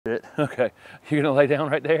It. Okay, you're gonna lay down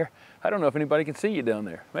right there? I don't know if anybody can see you down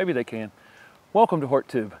there. Maybe they can. Welcome to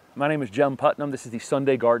HortTube. My name is Jim Putnam. This is the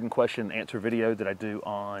Sunday garden question and answer video that I do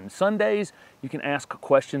on Sundays. You can ask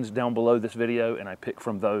questions down below this video and I pick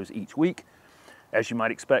from those each week. As you might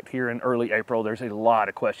expect, here in early April, there's a lot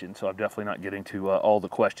of questions, so I'm definitely not getting to all the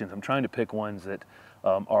questions. I'm trying to pick ones that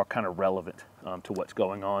are kind of relevant to what's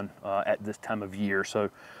going on at this time of year, so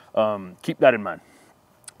keep that in mind.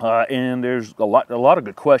 And there's a lot of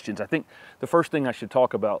good questions. I think the first thing I should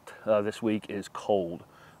talk about this week is cold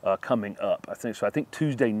coming up. I think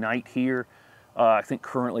Tuesday night here, I think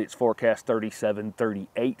currently it's forecast 37,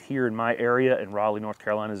 38 here in my area in Raleigh, North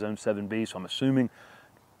Carolina, Zone 7B. So I'm assuming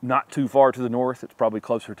not too far to the north. It's probably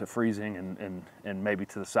closer to freezing and maybe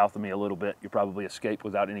to the south of me a little bit. You probably escaped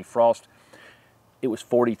without any frost. It was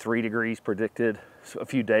 43 degrees predicted a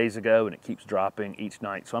few days ago, and it keeps dropping each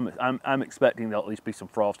night. So I'm expecting there'll at least be some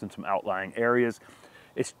frost in some outlying areas.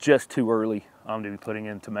 It's just too early to be putting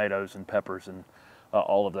in tomatoes and peppers and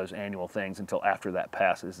all of those annual things until after that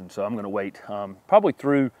passes. And so I'm going to wait probably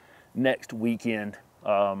through next weekend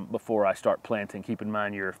before I start planting. Keep in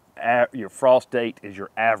mind your frost date is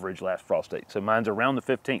your average last frost date. So mine's around the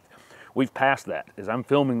 15th. We've passed that. As I'm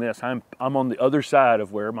filming this, I'm on the other side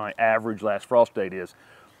of where my average last frost date is.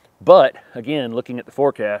 But again, looking at the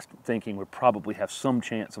forecast, thinking we'll probably have some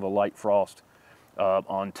chance of a light frost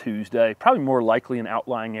on Tuesday. Probably more likely in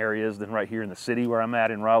outlying areas than right here in the city where I'm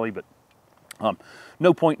at in Raleigh, but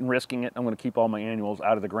no point in risking it. I'm going to keep all my annuals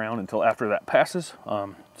out of the ground until after that passes.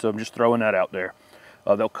 So I'm just throwing that out there.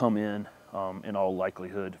 They'll come in all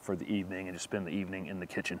likelihood for the evening and just spend the evening in the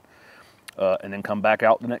kitchen. And then come back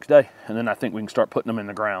out the next day. And then I think we can start putting them in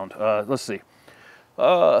the ground. Let's see.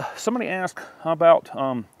 Somebody asked about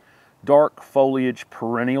dark foliage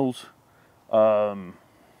perennials.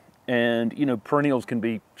 And, you know, perennials can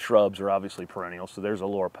be shrubs or obviously perennials. So there's a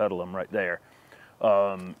loropetalum right there.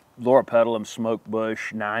 Loropetalum, smoke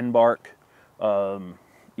bush, nine bark,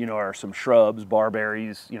 you know, are some shrubs,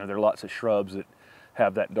 barberries. You know, there are lots of shrubs that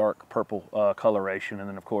have that dark purple coloration. And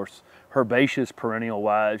then of course, herbaceous perennial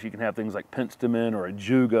wise, you can have things like penstemon or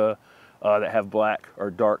ajuga that have black or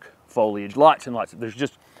dark foliage. Lots and lots. There's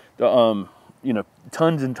just, you know,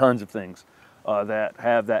 tons and tons of things that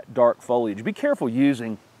have that dark foliage. Be careful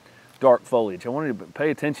using dark foliage. I want you to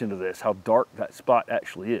pay attention to this, how dark that spot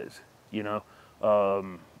actually is, you know,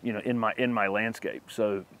 in my landscape.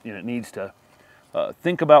 So, you know, it needs to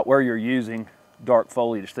think about where you're using dark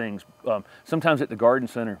foliage things. Sometimes at the garden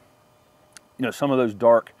center, you know, some of those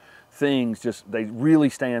dark things they really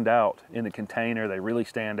stand out in the container. They really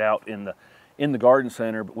stand out in the garden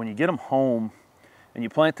center. But when you get them home and you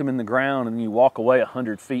plant them in the ground and you walk away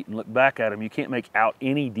 100 feet and look back at them, you can't make out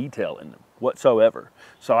any detail in them whatsoever.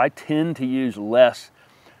 So I tend to use less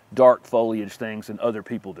dark foliage things than other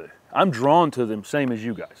people do. I'm drawn to them, same as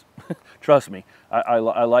you guys. Trust me, I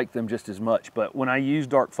like them just as much. But when I use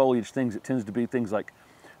dark foliage things, it tends to be things like,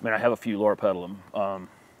 I mean, I have a few loropetalum,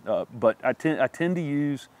 but I tend to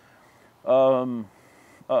use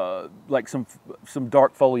like some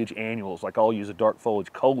dark foliage annuals. Like I'll use a dark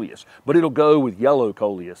foliage coleus, but it'll go with yellow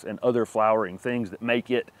coleus and other flowering things that make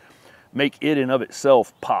it in of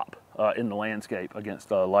itself pop in the landscape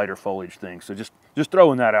against lighter foliage things. So just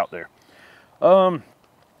throwing that out there.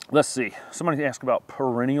 Let's see. Somebody asked about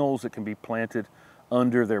perennials that can be planted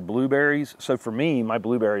under their blueberries. So for me, my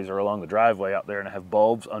blueberries are along the driveway out there and I have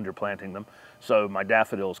bulbs under planting them. So my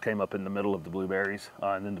daffodils came up in the middle of the blueberries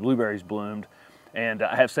and then the blueberries bloomed. And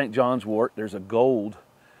I have St. John's wort. There's a gold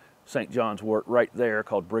St. John's wort right there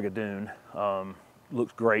called Brigadoon.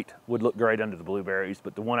 Looks great, would look great under the blueberries,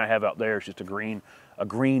 but the one I have out there is just a green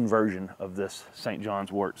version of this St.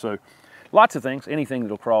 John's wort. So lots of things, anything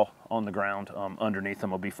that'll crawl on the ground underneath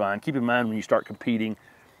them will be fine. Keep in mind when you start competing,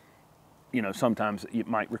 you know, sometimes it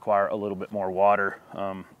might require a little bit more water,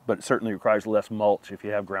 but it certainly requires less mulch if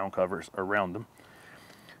you have ground covers around them.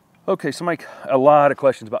 Okay, so a lot of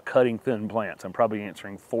questions about cutting thin plants. I'm probably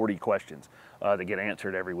answering 40 questions that get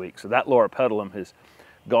answered every week. So that loropetalum has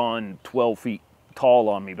gone 12 feet tall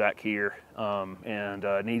on me back here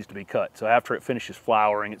and needs to be cut. So after it finishes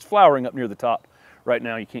flowering, it's flowering up near the top right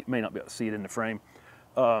now. You may not be able to see it in the frame.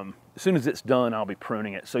 As soon as it's done, I'll be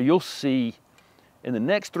pruning it. So you'll see in the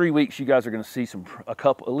next 3 weeks, you guys are going to see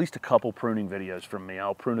at least a couple pruning videos from me.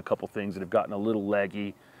 I'll prune a couple things that have gotten a little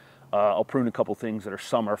leggy. I'll prune a couple things that are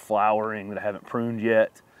summer flowering that I haven't pruned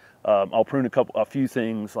yet. I'll prune a few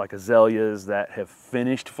things like azaleas that have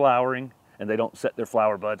finished flowering and they don't set their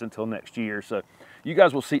flower buds until next year. So you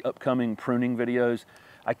guys will see upcoming pruning videos.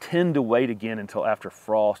 I tend to wait again until after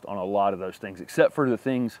frost on a lot of those things, except for the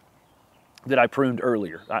things that I pruned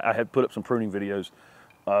earlier. I had put up some pruning videos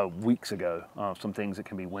weeks ago. Some things that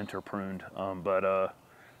can be winter pruned, but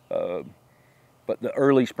the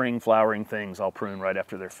early spring flowering things I'll prune right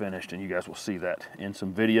after they're finished, and you guys will see that in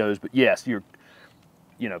some videos. But yes,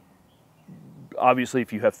 obviously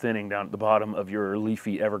if you have thinning down at the bottom of your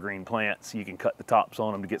leafy evergreen plants, you can cut the tops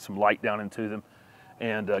on them to get some light down into them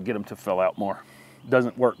and get them to fill out more.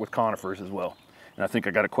 Doesn't work with conifers as well. And I think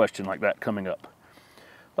I got a question like that coming up.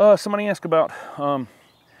 Somebody asked about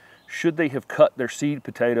should they have cut their seed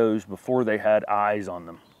potatoes before they had eyes on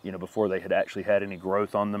them, before they had actually had any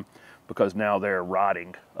growth on them, because now they're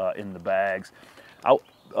rotting in the bags.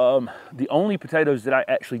 The only potatoes that I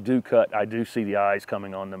actually do cut, I do see the eyes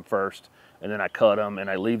coming on them first, and then I cut them and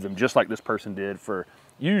I leave them just like this person did for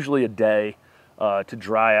usually a day to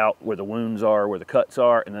dry out where the wounds are, where the cuts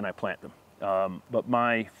are, and then I plant them. But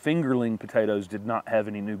my fingerling potatoes did not have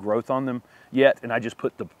any new growth on them yet, and I just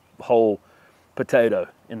put the whole potato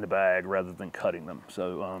in the bag rather than cutting them.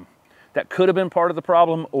 So that could have been part of the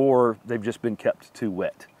problem, or they've just been kept too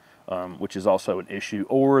wet, which is also an issue,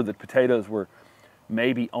 or the potatoes were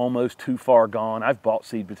maybe almost too far gone. I've bought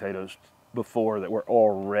seed potatoes before that were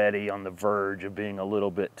already on the verge of being a little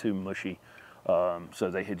bit too mushy. So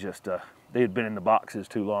they had just, they had been in the boxes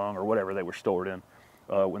too long, or whatever they were stored in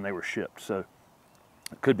when they were shipped. So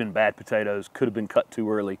it could have been bad potatoes, could have been cut too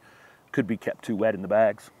early, could be kept too wet in the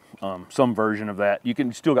bags. Some version of that. You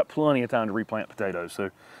still got plenty of time to replant potatoes.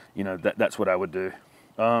 So, that's what I would do.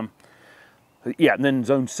 Yeah, and then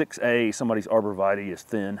zone 6A, somebody's arborvitae is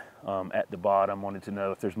thin at the bottom. Wanted to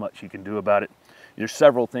know if there's much you can do about it. There's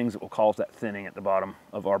several things that will cause that thinning at the bottom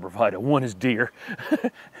of arborvitae. One is deer.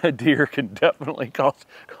 A deer can definitely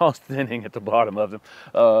cause thinning at the bottom of them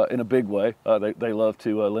in a big way. They love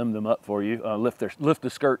to limb them up for you. Lift the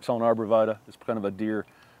skirts on arborvitae. It's kind of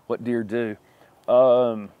what deer do.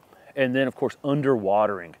 And then, of course,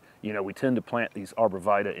 underwatering. We tend to plant these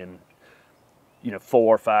arborvitae in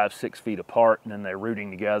 4, 5, 6 feet apart, and then they're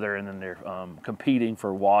rooting together, and then they're competing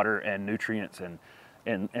for water and nutrients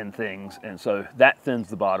and things, and so that thins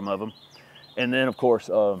the bottom of them. And then, of course,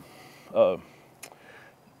 the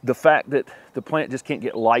fact that the plant just can't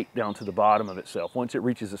get light down to the bottom of itself. Once it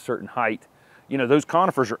reaches a certain height, those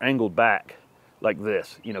conifers are angled back like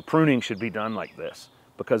this. Pruning should be done like this,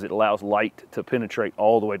 because it allows light to penetrate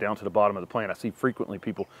all the way down to the bottom of the plant. I see frequently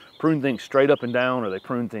people prune things straight up and down, or they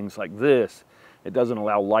prune things like this. It doesn't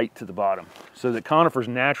allow light to the bottom. So the conifers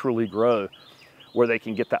naturally grow where they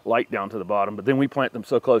can get that light down to the bottom, but then we plant them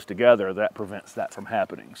so close together that prevents that from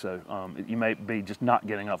happening. So you may be just not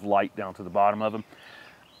getting enough light down to the bottom of them.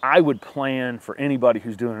 I would plan for anybody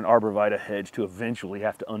who's doing an arborvitae hedge to eventually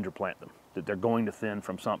have to underplant them, that they're going to thin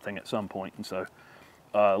from something at some point. And so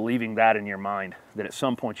leaving that in your mind, that at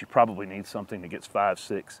some point you probably need something that gets 5,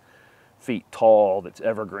 6 feet tall, that's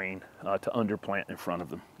evergreen, to underplant in front of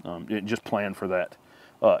them. Just plan for that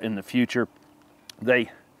in the future. They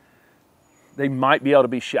might be able to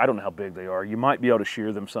be, I don't know how big they are. You might be able to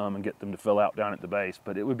shear them some and get them to fill out down at the base,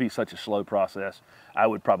 but it would be such a slow process. I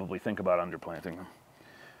would probably think about underplanting them.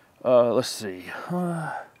 Let's see.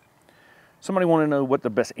 Somebody wanted to know what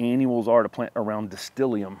the best annuals are to plant around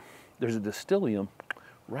Distilium. There's a Distilium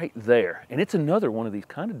right there, and it's another one of these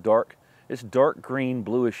kind of dark, it's dark green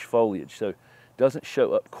bluish foliage, so it doesn't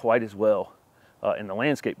show up quite as well in the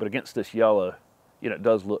landscape, but against this yellow, it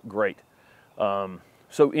does look great.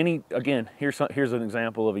 So again, here's an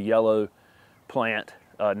example of a yellow plant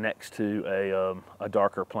next to a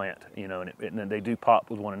darker plant, and they do pop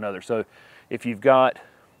with one another. So if you've got,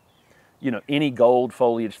 any gold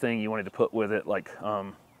foliage thing you wanted to put with it, like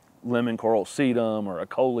lemon coral sedum or a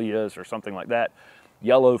coleus or something like that,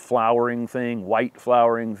 yellow flowering thing, white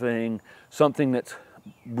flowering thing, something that's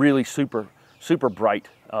really super bright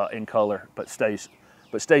in color, but stays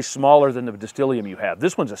smaller than the Distilium you have.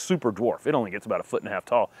 This one's a super dwarf. It only gets about 1.5 feet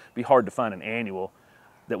tall. It'd be hard to find an annual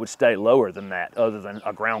that would stay lower than that other than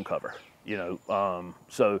a ground cover,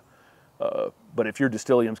 but if your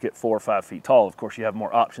Distiliums get 4 or 5 feet tall, of course you have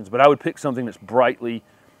more options. But I would pick something that's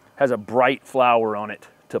has a bright flower on it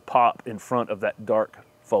to pop in front of that dark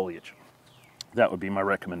foliage. That would be my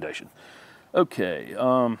recommendation. Okay,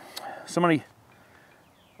 somebody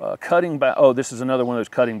cutting back. Oh, this is another one of those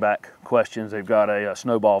cutting back questions. They've got a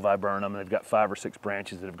snowball viburnum, and they've got 5 or 6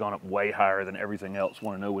 branches that have gone up way higher than everything else.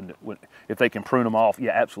 Want to know if they can prune them off?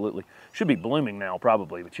 Yeah, absolutely. Should be blooming now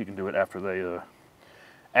probably, but you can do it after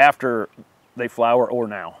they flower or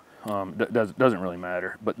now. Doesn't really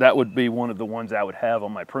matter. But that would be one of the ones I would have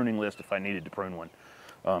on my pruning list if I needed to prune one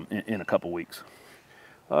in a couple weeks.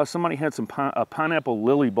 Somebody had a pineapple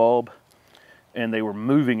lily bulb, and they were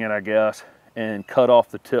moving it, I guess, and cut off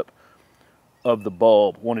the tip of the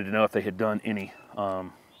bulb. Wanted to know if they had done any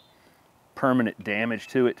permanent damage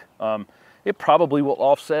to it. It probably will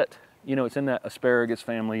offset. You know, it's in that asparagus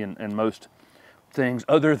family and most things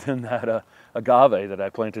other than that agave that I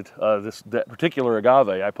planted, that particular agave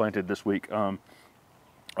I planted this week.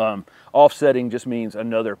 Offsetting just means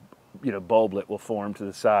another, you know, bulblet will form to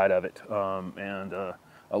the side of it and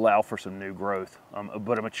allow for some new growth.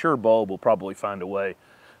 But a mature bulb will probably find a way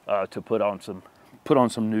to put on some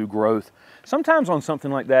new growth. Sometimes on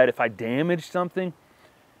something like that, if I damaged something,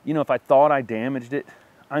 you know, if I thought I damaged it,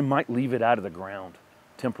 I might leave it out of the ground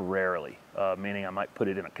temporarily, meaning I might put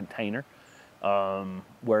it in a container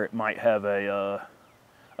where it might have a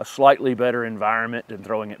slightly better environment than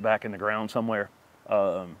throwing it back in the ground somewhere.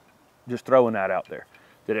 Just throwing that out there.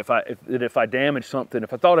 That if I damaged something,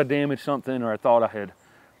 if I thought I damaged something, or I thought I had,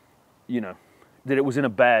 you know, that it was in a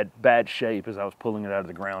bad shape as I was pulling it out of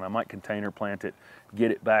the ground, I might container plant it, get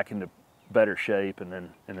it back into better shape, and then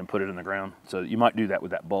put it in the ground. So you might do that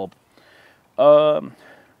with that bulb.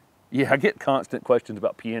 Yeah, I get constant questions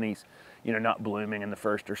about peonies, you know, not blooming in the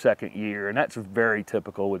first or second year, and that's very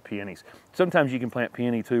typical with peonies. Sometimes you can plant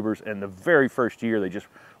peony tubers, and the very first year they just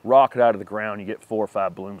rock it out of the ground. You get 4 or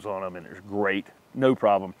 5 blooms on them, and it's great, no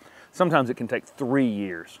problem. Sometimes it can take 3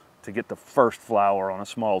 years to get the first flower on a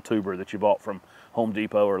small tuber that you bought from Home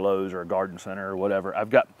Depot or Lowe's or a garden center or whatever. I've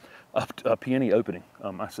got a peony opening.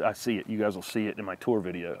 I see it. You guys will see it in my tour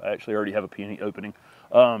video. I actually already have a peony opening.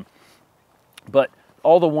 But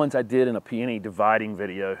all the ones I did in a peony dividing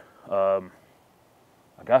video,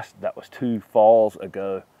 gosh, that was 2 falls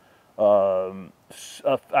ago. I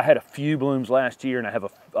had a few blooms last year, and I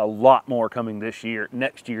have a lot more coming this year.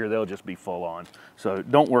 Next year, they'll just be full on. So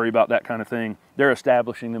don't worry about that kind of thing. They're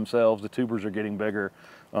establishing themselves. The tubers are getting bigger.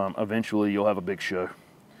 Eventually, you'll have a big show.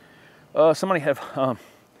 Somebody have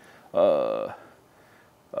hellebore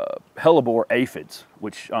aphids,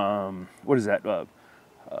 which, what is that?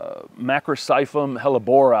 Macrocyphum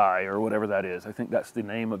hellebori, or whatever that is. I think that's the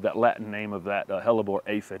name of that, Latin name of that hellebore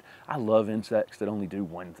aphid. I love insects that only do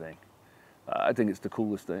one thing. I think it's the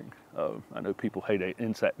coolest thing. I know people hate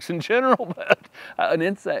insects in general, but an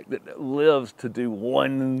insect that lives to do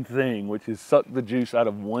one thing, which is suck the juice out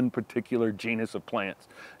of one particular genus of plants,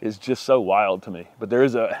 is just so wild to me. But there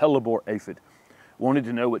is a hellebore aphid. Wanted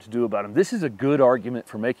to know what to do about them. This is a good argument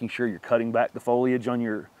for making sure you're cutting back the foliage on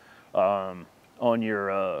your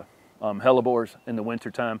hellebores in the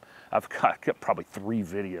wintertime. I've got probably 3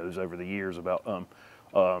 videos over the years about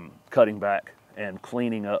cutting back and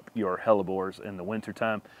cleaning up your hellebores in the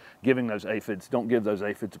wintertime. Giving those aphids, don't give those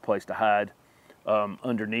aphids a place to hide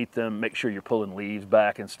underneath them. Make sure you're pulling leaves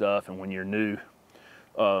back and stuff, and when you're new,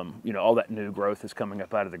 you know, all that new growth is coming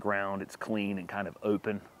up out of the ground. It's clean and kind of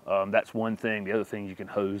open. That's one thing. The other thing, you can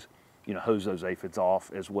hose those aphids off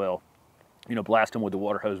as well. You know, blast them with the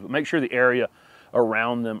water hose, but make sure the area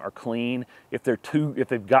around them are clean. If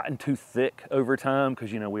they've gotten too thick over time,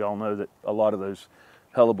 because, you know, we all know that a lot of those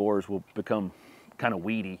hellebores will become kind of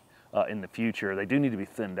weedy in the future. They do need to be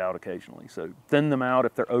thinned out occasionally. So thin them out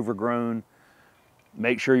if they're overgrown.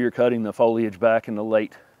 Make sure you're cutting the foliage back in the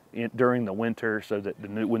during the winter, so that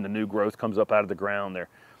when the new growth comes up out of the ground, they're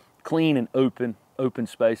clean and open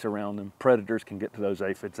space around them. Predators can get to those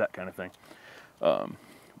aphids, that kind of thing.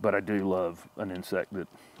 But I do love an insect that,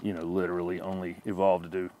 you know, literally only evolved to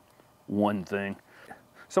do one thing.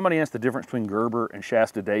 Somebody asked the difference between Gerber and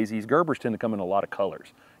Shasta daisies. Gerbers tend to come in a lot of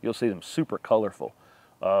colors. You'll see them super colorful.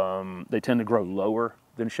 They tend to grow lower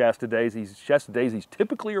than Shasta daisies. Shasta daisies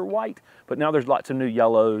typically are white, but now there's lots of new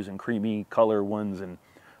yellows and creamy color ones. And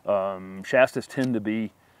Shastas tend to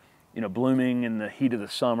be, you know, blooming in the heat of the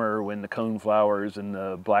summer when the coneflowers and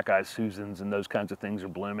the black-eyed Susans and those kinds of things are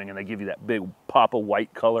blooming, and they give you that big pop of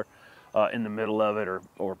white color in the middle of it,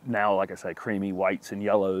 or now, like I say, creamy whites and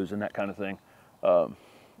yellows and that kind of thing.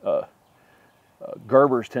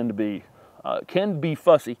 Gerbers tend to be, can be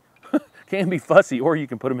fussy, or you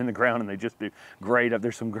can put them in the ground and they just do great.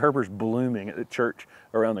 There's some Gerbers blooming at the church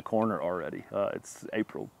around the corner already. It's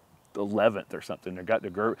April 11th or something. They got the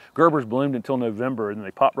Gerbers bloomed until November, and then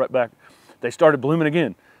they popped right back. They started blooming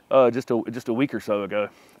again just a week or so ago.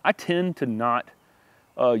 I tend to not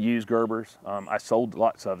use Gerbers. I sold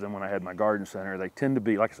lots of them when I had my garden center. They tend to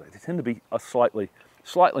be, like I say, they tend to be a slightly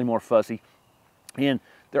more fussy, and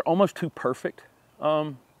they're almost too perfect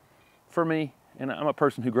for me. And I'm a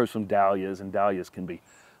person who grows some dahlias, and dahlias can be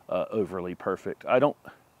overly perfect. I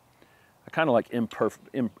kind of like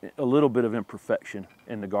a little bit of imperfection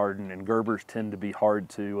in the garden, and Gerbers tend to be hard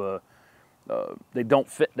to, they don't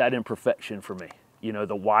fit that imperfection for me, you know,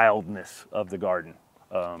 the wildness of the garden.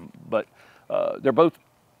 But they're both,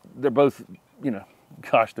 you know,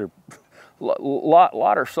 gosh, they're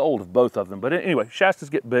lot are sold of both of them. But anyway, Shastas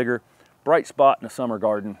get bigger, bright spot in a summer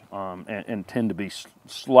garden, and tend to be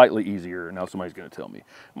slightly easier. Now somebody's going to tell me,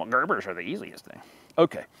 well, Gerbers are the easiest thing.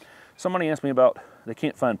 Okay, somebody asked me about, they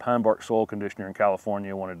can't find pine bark soil conditioner in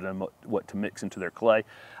California, wanted to know what to mix into their clay.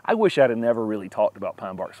 I wish I'd have never really talked about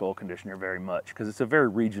pine bark soil conditioner very much, because it's a very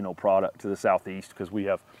regional product to the southeast, because we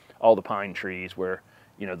have all the pine trees where,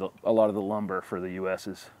 you know, a lot of the lumber for the U.S.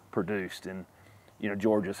 is produced in, you know,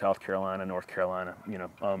 Georgia, South Carolina, North Carolina, you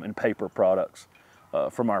know, and paper products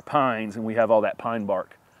from our pines, and we have all that pine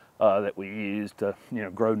bark that we use to, you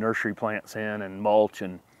know, grow nursery plants in and mulch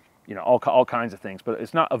and, you know, all kinds of things. But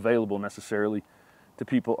it's not available necessarily to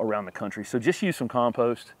people around the country. So just use some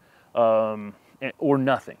compost or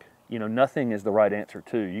nothing. You know, nothing is the right answer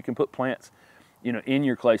too. You can put plants, you know, in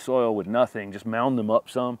your clay soil with nothing, just mound them up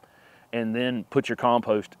some, and then put your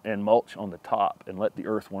compost and mulch on the top and let the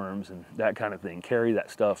earthworms and that kind of thing carry that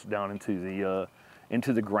stuff down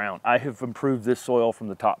into the ground. I have improved this soil from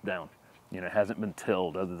the top down. You know, it hasn't been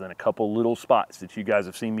tilled other than a couple little spots that you guys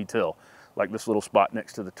have seen me till, like this little spot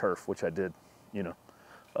next to the turf, which I did, you know,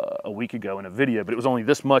 a week ago in a video, but it was only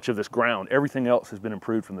this much of this ground. Everything else has been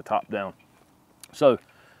improved from the top down. So,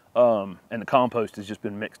 and the compost has just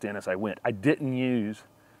been mixed in as I went. I didn't use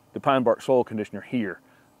the pine bark soil conditioner here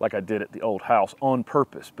like I did at the old house on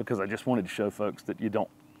purpose, because I just wanted to show folks that you don't,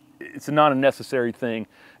 it's not a necessary thing.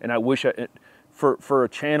 And I wish for a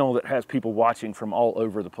channel that has people watching from all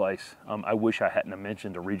over the place, I wish I hadn't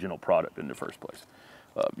mentioned a regional product in the first place.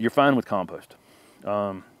 You're fine with compost.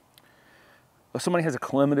 Somebody has a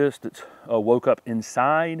clematis that woke up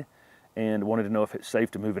inside and wanted to know if it's safe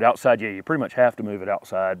to move it outside. Yeah, you pretty much have to move it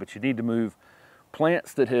outside, but you need to move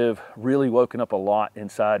plants that have really woken up a lot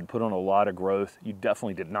inside and put on a lot of growth. You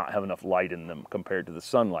definitely did not have enough light in them compared to the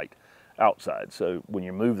sunlight outside. So when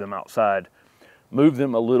you move them outside, move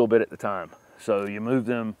them a little bit at a time. So you move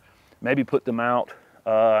them, maybe put them out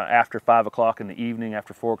after 5 o'clock in the evening,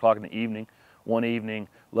 after 4 o'clock in the evening, one evening,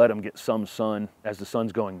 let them get some sun as the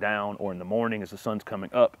sun's going down, or in the morning as the sun's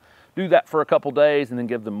coming up. Do that for a couple days and then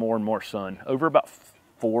give them more and more sun. Over about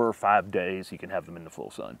 4 or 5 days, you can have them in the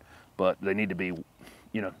full sun. But they need to be,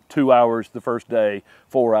 you know, 2 hours the first day,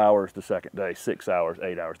 4 hours the second day, 6 hours,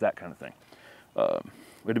 8 hours, that kind of thing.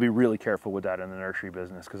 We had to be really careful with that in the nursery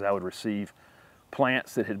business, because I would receive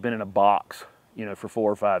plants that had been in a box, you know, for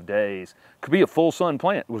 4 or 5 days. Could be a full sun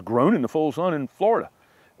plant. It was grown in the full sun in Florida.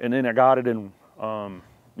 And then I got it in,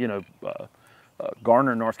 you know,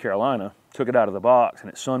 Garner, North Carolina, took it out of the box, and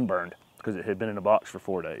it sunburned because it had been in a box for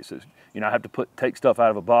 4 days. So, you know, I have to take stuff out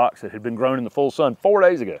of a box that had been grown in the full sun 4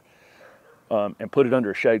 days ago and put it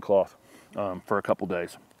under a shade cloth for a couple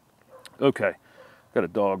days. Okay, got a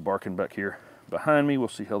dog barking back here behind me. We'll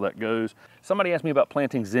see how that goes. Somebody asked me about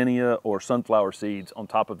planting zinnia or sunflower seeds on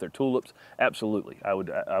top of their tulips. Absolutely, I would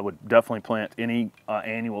definitely plant any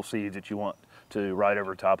annual seeds that you want to right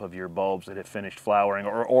over top of your bulbs that have finished flowering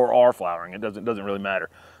or are flowering. It doesn't really matter,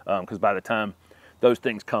 because by the time those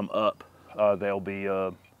things come up, they'll be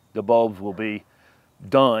the bulbs will be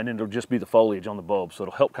done, and it'll just be the foliage on the bulb, so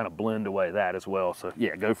it'll help kind of blend away that as well. So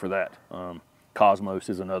yeah, go for that. Cosmos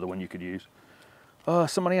is another one you could use.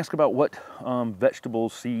 Somebody asked about what vegetable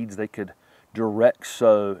seeds they could direct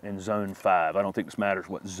sow in zone 5. I don't think this matters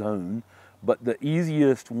what zone, but the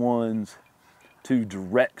easiest ones to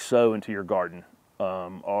direct sow into your garden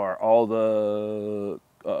are all the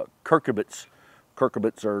cucurbits.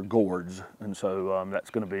 Cucurbits are gourds, and so that's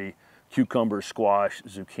going to be cucumber, squash,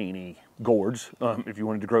 zucchini, gourds, if you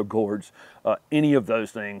wanted to grow gourds. Any of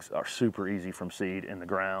those things are super easy from seed in the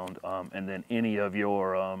ground, and then any of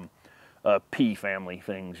your pea family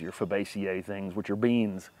things, your Fabaceae things, which are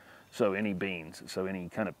beans. So any beans, so any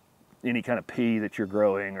kind of pea that you're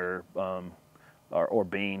growing or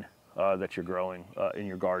bean that you're growing in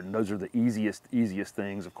your garden. Those are the easiest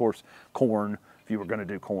things. Of course, corn, if you were going to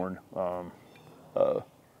do corn,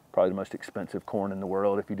 probably the most expensive corn in the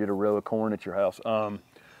world if you did a row of corn at your house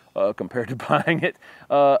compared to buying it.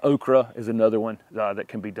 Okra is another one that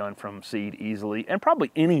can be done from seed easily, and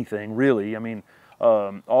probably anything really. I mean,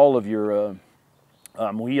 all of your,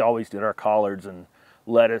 we always did our collards and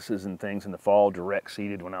lettuces and things in the fall direct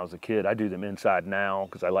seeded when I was a kid. I do them inside now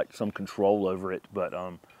because I like some control over it, but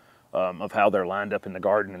of how they're lined up in the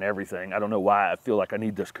garden and everything. I don't know why I feel like I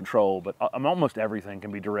need this control, but almost everything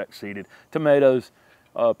can be direct seeded. Tomatoes,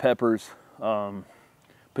 peppers,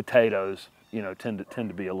 potatoes, you know, tend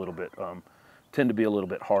to be a little bit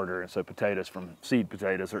harder, and so potatoes from seed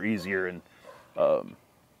potatoes are easier, and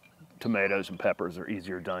tomatoes and peppers are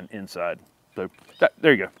easier done inside. So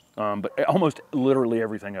there you go. But almost literally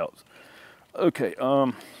everything else. Okay,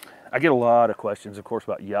 I get a lot of questions, of course,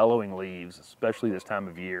 about yellowing leaves, especially this time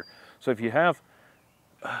of year. So if you have,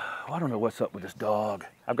 I don't know what's up with this dog.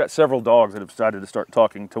 I've got several dogs that have decided to start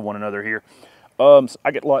talking to one another here. So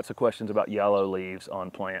I get lots of questions about yellow leaves on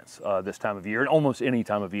plants this time of year, and almost any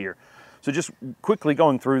time of year. So just quickly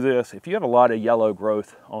going through this, if you have a lot of yellow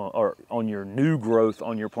growth on your new growth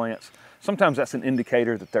on your plants, sometimes that's an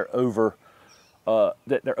indicator that they're overwatered.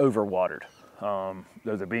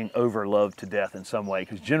 They're being overloved to death in some way,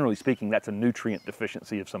 because generally speaking, that's a nutrient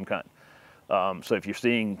deficiency of some kind. So if you're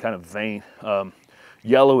seeing kind of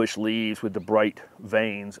yellowish leaves with the bright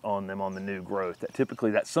veins on them on the new growth,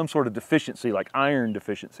 that's some sort of deficiency, like iron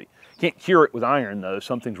deficiency. Can't cure it with iron though.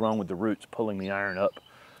 Something's wrong with the roots pulling the iron up.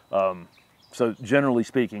 So generally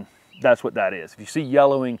speaking, that's what that is. If you see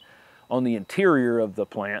yellowing on the interior of the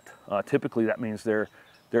plant, typically that means they're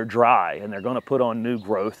dry and they're going to put on new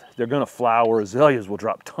growth. They're going to flower. Azaleas will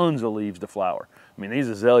drop tons of leaves to flower. I mean, these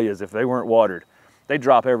azaleas, if they weren't watered, they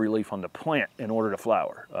drop every leaf on the plant in order to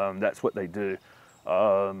flower. That's what they do.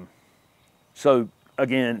 So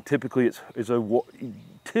again, typically it's a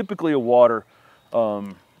water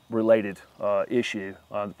related issue.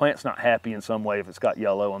 The plant's not happy in some way if it's got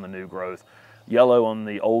yellow on the new growth. Yellow on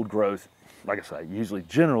the old growth, like I say,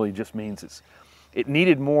 generally just means it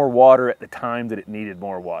needed more water at the time that it needed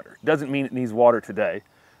more water. Doesn't mean it needs water today,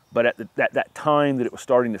 but at that time that it was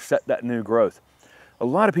starting to set that new growth. A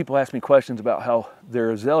lot of people ask me questions about how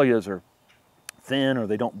their azaleas are thin or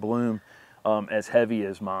they don't bloom as heavy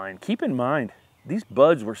as mine. Keep in mind, these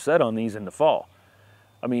buds were set on these in the fall.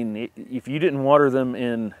 I mean, if you didn't water them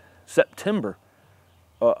in September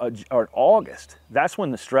or August, that's when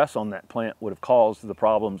the stress on that plant would have caused the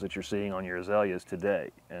problems that you're seeing on your azaleas today.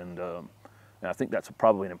 And I think that's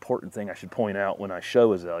probably an important thing I should point out when I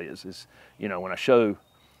show azaleas is, when I show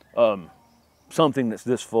something that's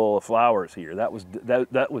this full of flowers here, that was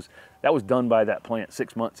done by that plant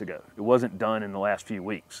 6 months ago. It wasn't done in the last few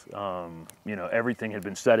weeks. Everything had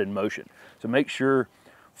been set in motion. So make sure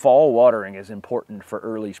fall watering is important for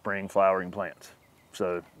early spring flowering plants.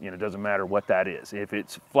 So, it doesn't matter what that is. If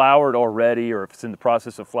it's flowered already or if it's in the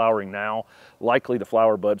process of flowering now, likely the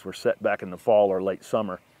flower buds were set back in the fall or late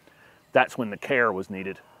summer. That's when the care was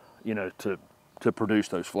needed, to produce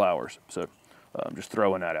those flowers. So I'm just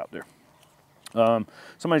throwing that out there.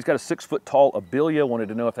 Somebody's got a 6 foot tall abelia, wanted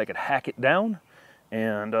to know if they could hack it down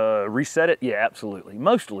and reset it. Yeah, absolutely.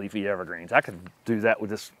 Most leafy evergreens, I could do that with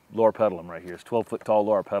this loropetalum right here. It's 12 foot tall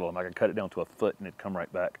loropetalum. I could cut it down to a foot and it'd come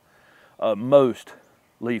right back. Most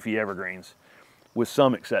leafy evergreens, with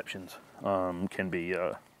some exceptions, can be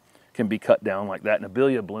cut down like that. And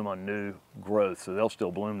abelia bloom on new growth, so they'll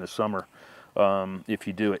still bloom this summer if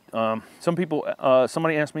you do it.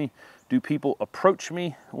 Somebody asked me, do people approach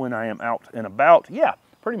me when I am out and about? Yeah,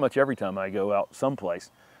 pretty much every time I go out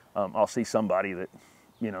someplace, I'll see somebody that,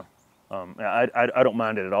 I don't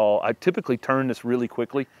mind it at all. I typically turn this really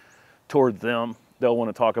quickly toward them. They'll want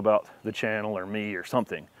to talk about the channel or me or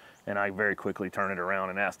something, and I very quickly turn it around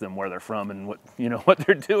and ask them where they're from and what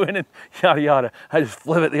they're doing and yada yada. I just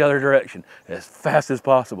flip it the other direction as fast as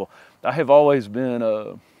possible. I have always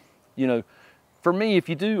been, for me, if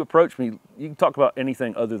you do approach me, you can talk about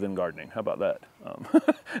anything other than gardening. How about that?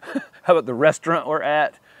 How about the restaurant we're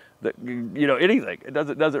at? Anything. It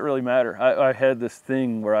doesn't really matter. I had this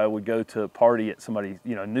thing where I would go to a party at somebody's,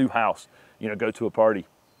 new house, go to a party.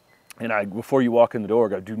 And before you walk in the door,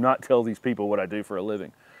 go, do not tell these people what I do for a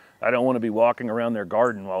living. I don't want to be walking around their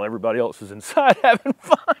garden while everybody else is inside having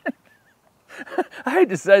fun. I hate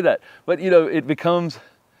to say that, but it becomes,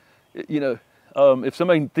 if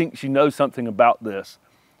somebody thinks you know something about this,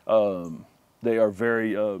 they are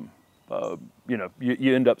very,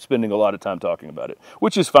 you end up spending a lot of time talking about it,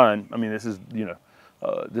 which is fine. I mean, this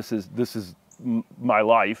is my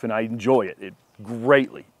life, and I enjoy it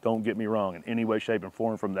greatly. Don't get me wrong in any way, shape, and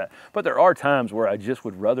form from that. But there are times where I just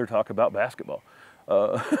would rather talk about basketball,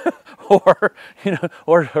 or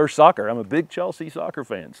soccer. I'm a big Chelsea soccer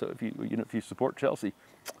fan, so if you support Chelsea,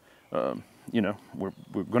 we're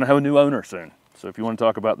going to have a new owner soon. So if you want to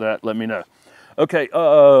talk about that, let me know. Okay,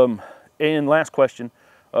 and last question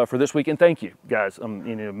for this week, and thank you guys.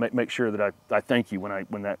 Make sure that I thank you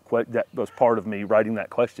when that was part of me writing that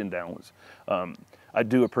question down. Was I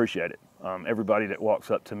do appreciate it. Everybody that walks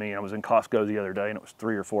up to me. I was in Costco the other day, and it was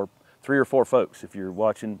three or four folks. If you're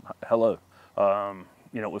watching, hello.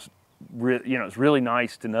 It was really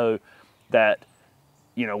nice to know that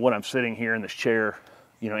when I'm sitting here in this chair,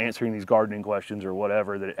 answering these gardening questions or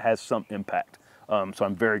whatever, that it has some impact. So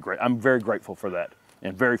I'm very grateful for that,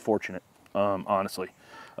 and very fortunate, honestly,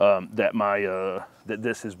 that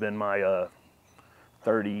this has been my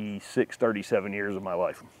 36, 37 years of my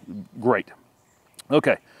life. Great.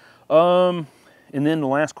 Okay. And then the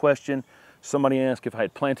last question, Somebody asked if I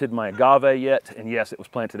had planted my agave yet, and yes, it was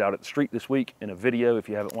planted out at the street this week in a video if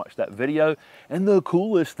you haven't watched that video. And the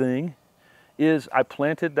coolest thing is I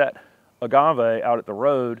planted that agave out at the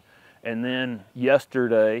road, and then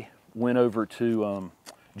yesterday went over to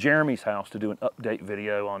Jeremy's house to do an update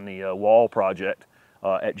video on the wall project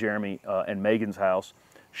at Jeremy and Megan's house.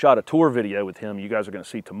 Shot a tour video with him you guys are going to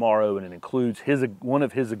see tomorrow, and it includes one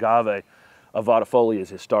of his agave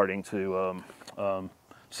avadifolias is starting to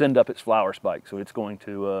send up its flower spike. So it's going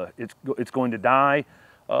to die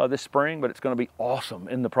this spring, but it's going to be awesome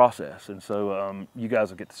in the process. And so you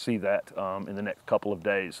guys will get to see that in the next couple of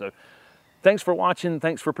days. So thanks for watching,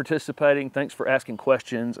 thanks for participating, thanks for asking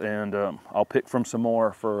questions, and I'll pick from some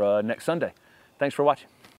more for next Sunday. Thanks for watching.